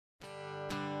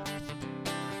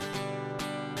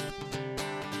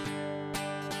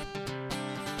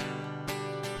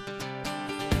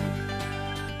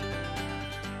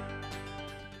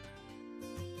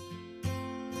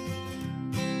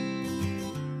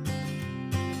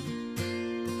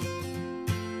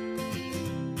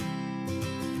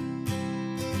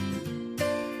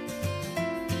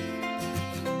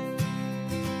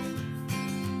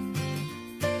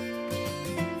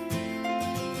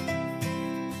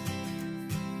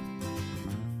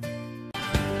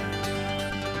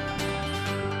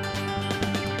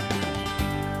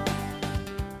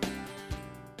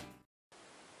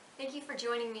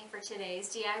joining me for today's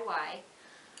DIY.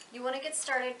 You want to get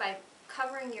started by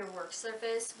covering your work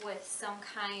surface with some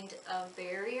kind of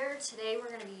barrier. Today we're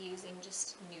going to be using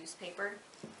just newspaper.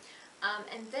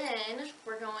 And then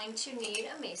we're going to need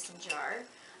a mason jar.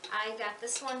 I got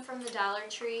this one from the Dollar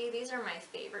Tree. These are my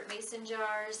favorite mason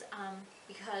jars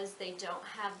because they don't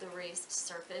have the raised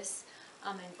surface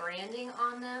and branding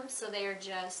on them, so they are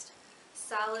just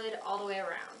solid all the way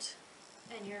around.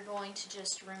 And you're going to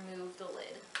just remove the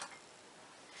lid.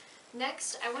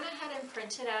 Next, I went ahead and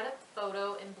printed out a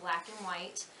photo in black and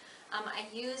white. I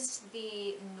used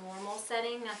the normal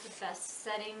setting, not the best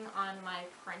setting on my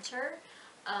printer.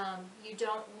 You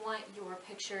don't want your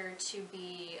picture to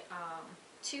be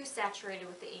too saturated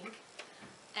with the ink.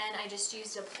 And I just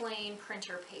used a plain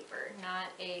printer paper, not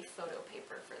a photo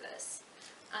paper for this.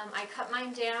 I cut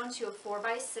mine down to a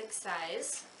 4x6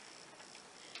 size.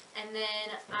 And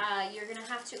then you're going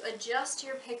to have to adjust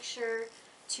your picture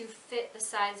to fit the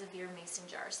size of your mason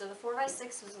jar. So the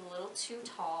 4x6 was a little too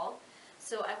tall,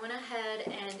 so I went ahead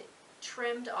and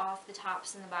trimmed off the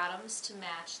tops and the bottoms to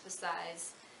match the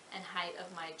size and height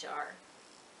of my jar.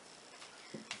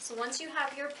 So once you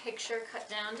have your picture cut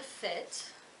down to fit,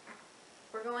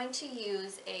 we're going to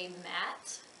use a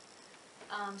matte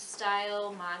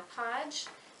style Mod Podge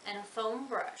and a foam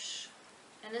brush.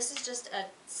 And this is just a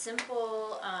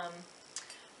simple,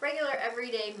 regular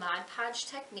everyday Mod Podge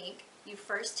technique. You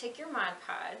first take your Mod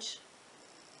Podge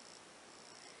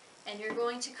and you're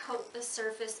going to coat the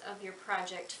surface of your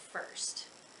project first.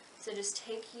 So just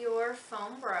take your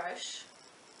foam brush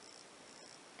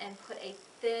and put a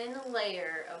thin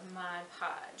layer of Mod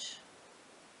Podge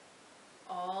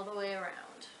all the way around.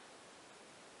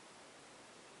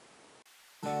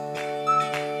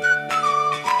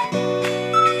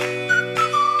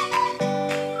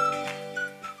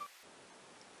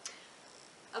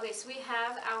 Okay, so we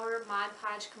have our Mod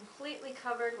Podge completely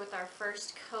covered with our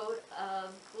first coat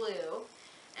of glue,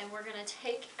 and we're going to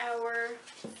take our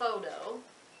photo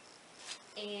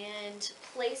and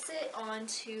place it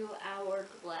onto our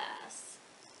glass.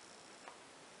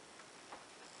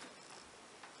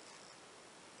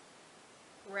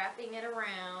 Wrapping it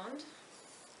around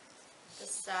the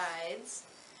sides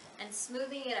and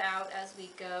smoothing it out as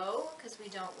we go because we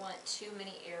don't want too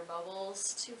many air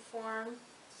bubbles to form.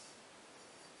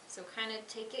 So kind of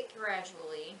take it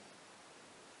gradually.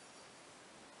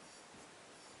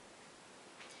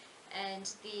 And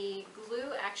the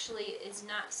glue actually is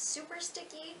not super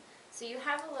sticky, so you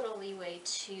have a little leeway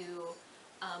to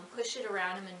push it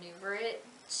around and maneuver it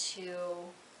to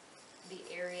the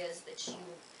areas that you,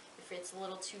 if it's a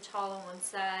little too tall on one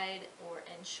side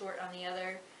and short on the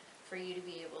other, for you to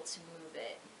be able to move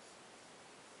it.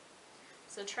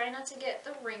 So try not to get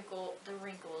the wrinkles,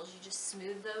 you just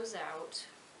smooth those out.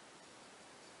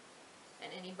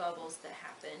 And any bubbles that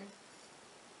happen.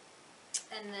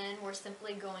 And then we're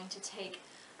simply going to take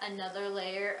another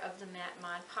layer of the matte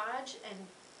Mod Podge and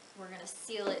we're going to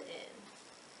seal it in.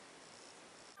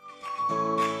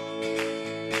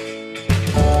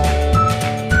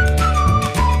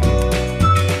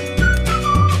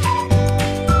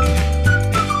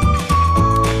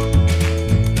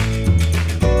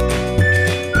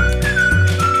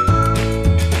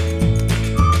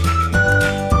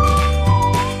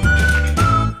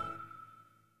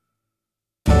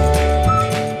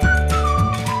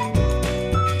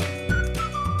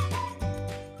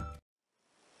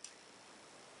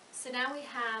 So now we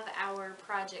have our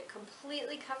project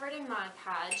completely covered in Mod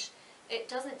Podge. It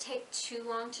doesn't take too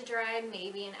long to dry,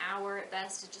 maybe an hour at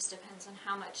best. It just depends on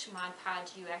how much Mod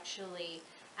Podge you actually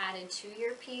added to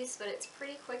your piece, but it's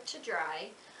pretty quick to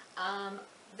dry.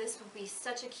 This would be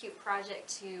such a cute project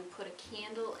to put a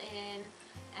candle in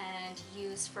and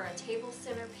use for a table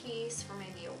centerpiece for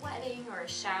maybe a wedding or a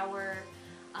shower,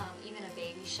 even a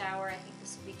baby shower. I think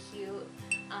this would be cute.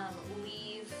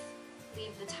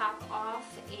 Leave the top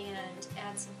off and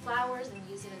add some flowers and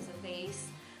use it as a vase.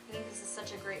 I think this is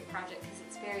such a great project because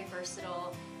it's very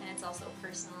versatile and it's also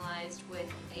personalized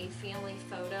with a family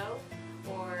photo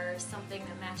or something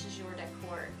that matches your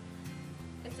decor.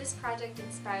 If this project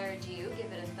inspired you,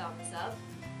 give it a thumbs up.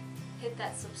 Hit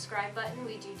that subscribe button.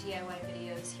 We do DIY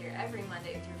videos here every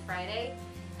Monday through Friday.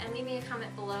 And leave me a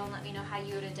comment below and let me know how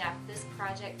you would adapt this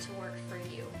project to work for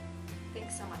you.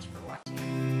 Thanks so much for watching.